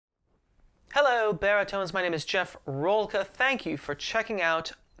Hello, Baritones. My name is Jeff Rolka. Thank you for checking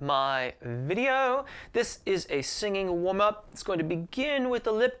out my video. This is a singing warm-up. It's going to begin with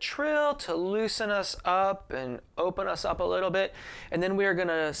the lip trill to loosen us up and open us up a little bit. And then we are going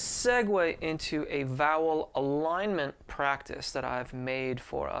to segue into a vowel alignment practice that I've made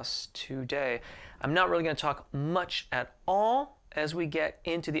for us today. I'm not really going to talk much at all. As we get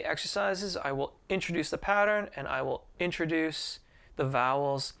into the exercises, I will introduce the pattern and I will introduce the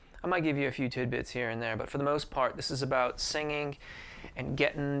vowels. I might give you a few tidbits here and there, but for the most part, this is about singing and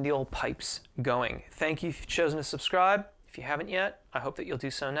getting the old pipes going. Thank you if you've chosen to subscribe. If you haven't yet, I hope that you'll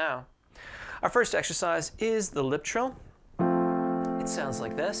do so now. Our first exercise is the lip trill. It sounds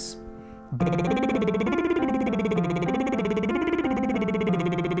like this.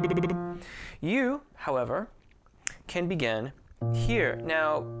 You, however, can begin here.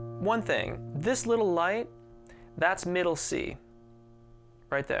 Now, one thing, this little light, that's middle C.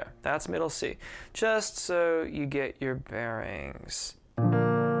 Right there, that's middle C. Just so you get your bearings.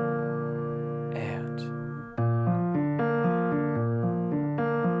 And.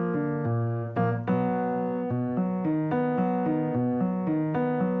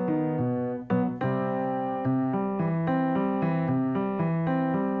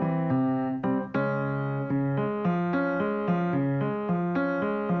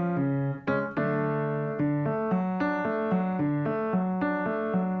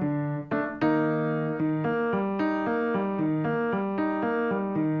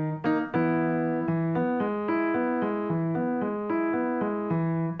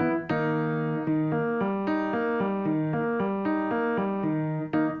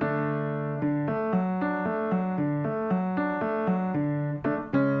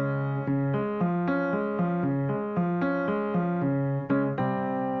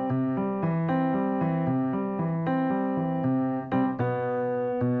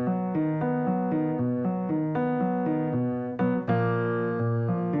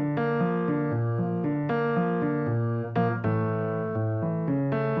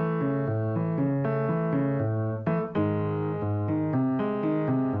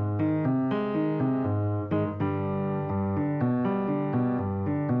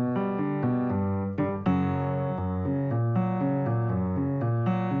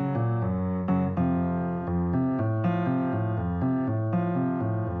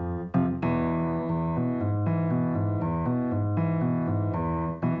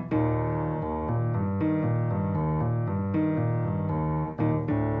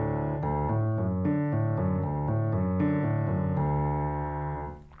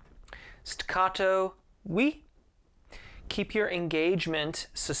 Staccato, oui. Keep your engagement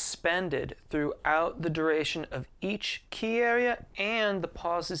suspended throughout the duration of each key area and the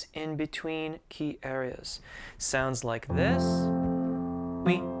pauses in between key areas. Sounds like this.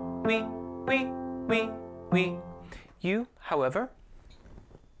 Oui, oui, oui, oui, oui. You, however,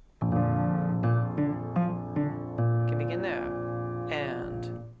 can begin there. And.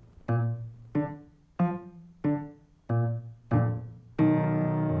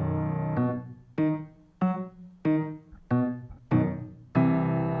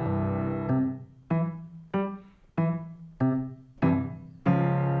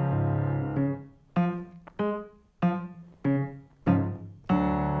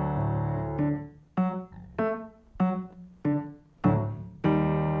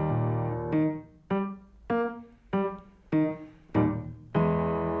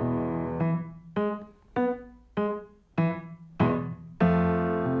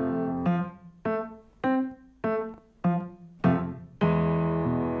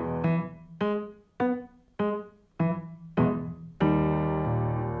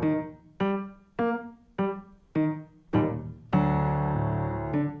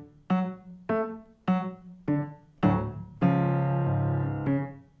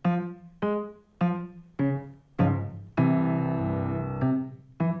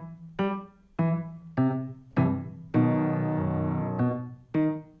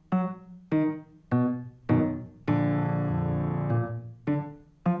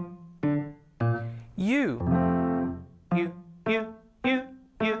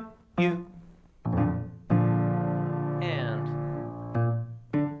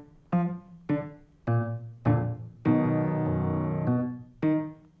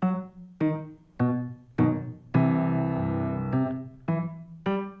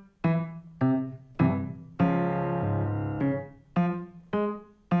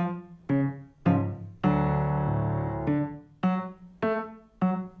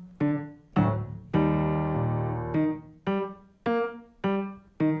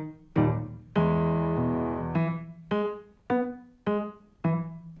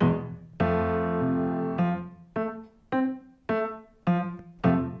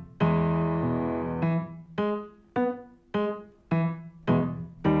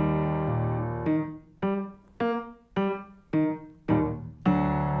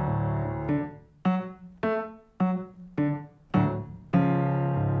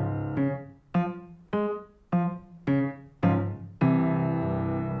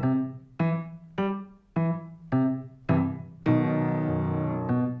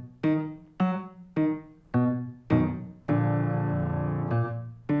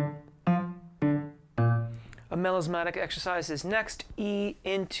 melismatic exercise is next, E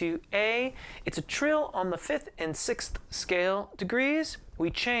into A. It's a trill on the 5th and 6th scale degrees. We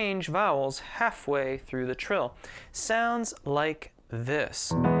change vowels halfway through the trill. Sounds like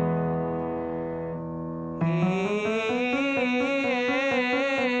this.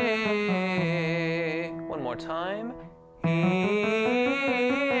 One more time.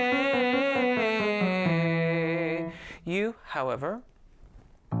 You, however,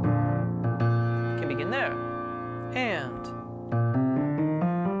 can begin there. And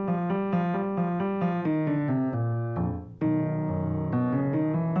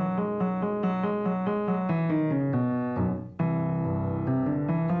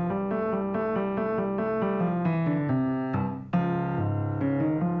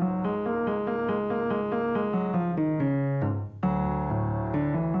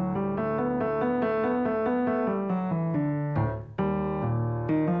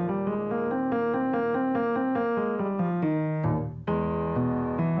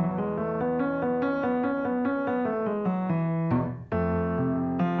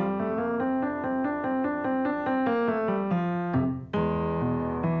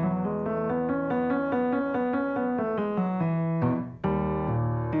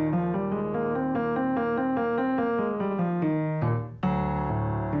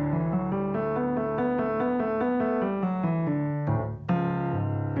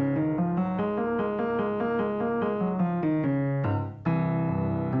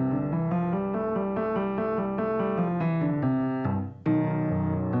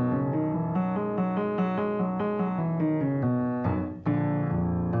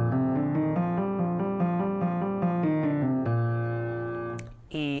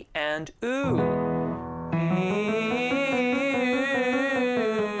E and oo. Ew.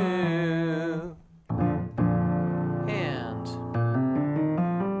 And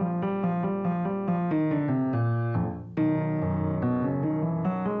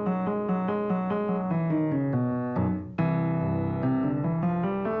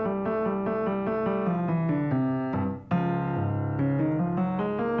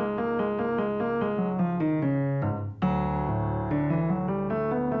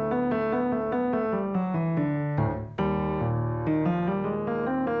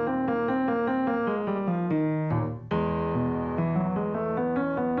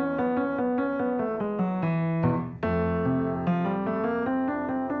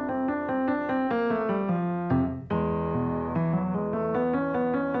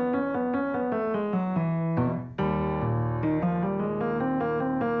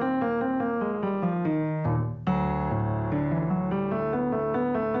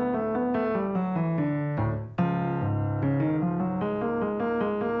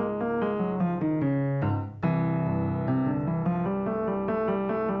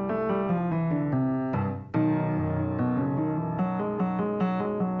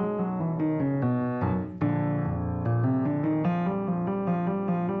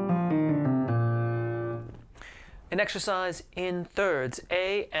an exercise in thirds,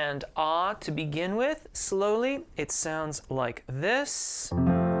 A and ah to begin with. Slowly, it sounds like this. A,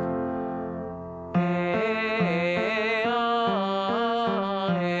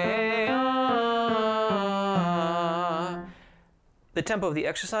 ah, a, ah. The tempo of the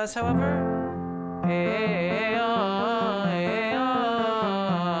exercise, however, a, ah, a,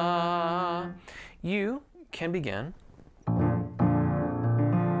 ah. You can begin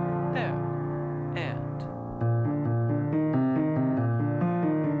there and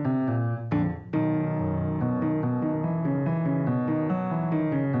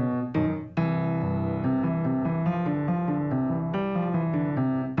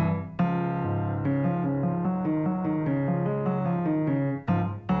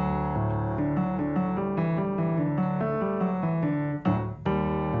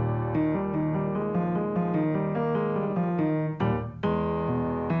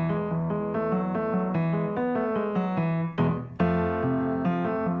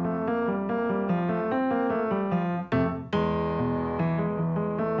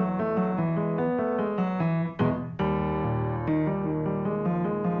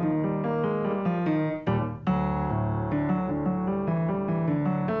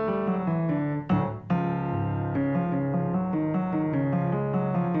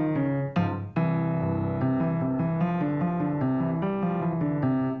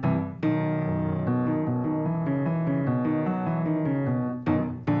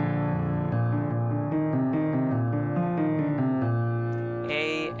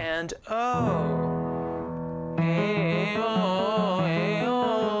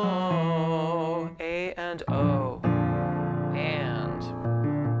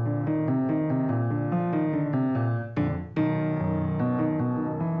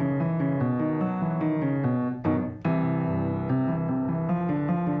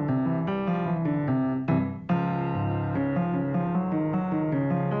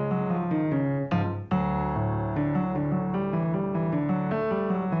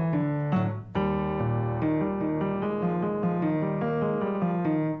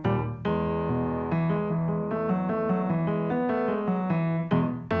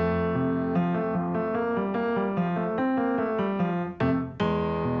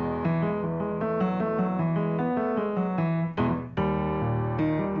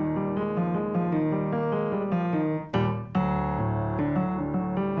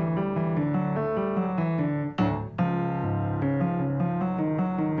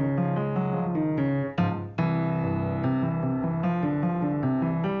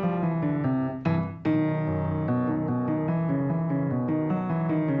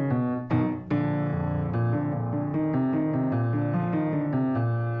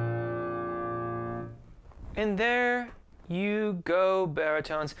And there you go,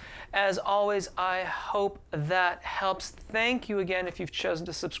 baritones. As always, I hope that helps. Thank you again if you've chosen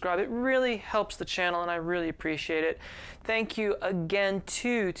to subscribe. It really helps the channel and I really appreciate it. Thank you again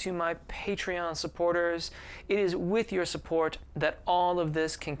too to my Patreon supporters. It is with your support that all of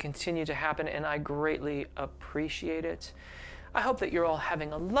this can continue to happen and I greatly appreciate it. I hope that you're all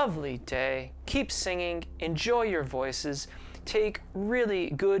having a lovely day. Keep singing, enjoy your voices, take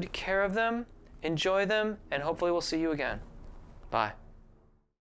really good care of them, enjoy them, and hopefully we'll see you again. Bye.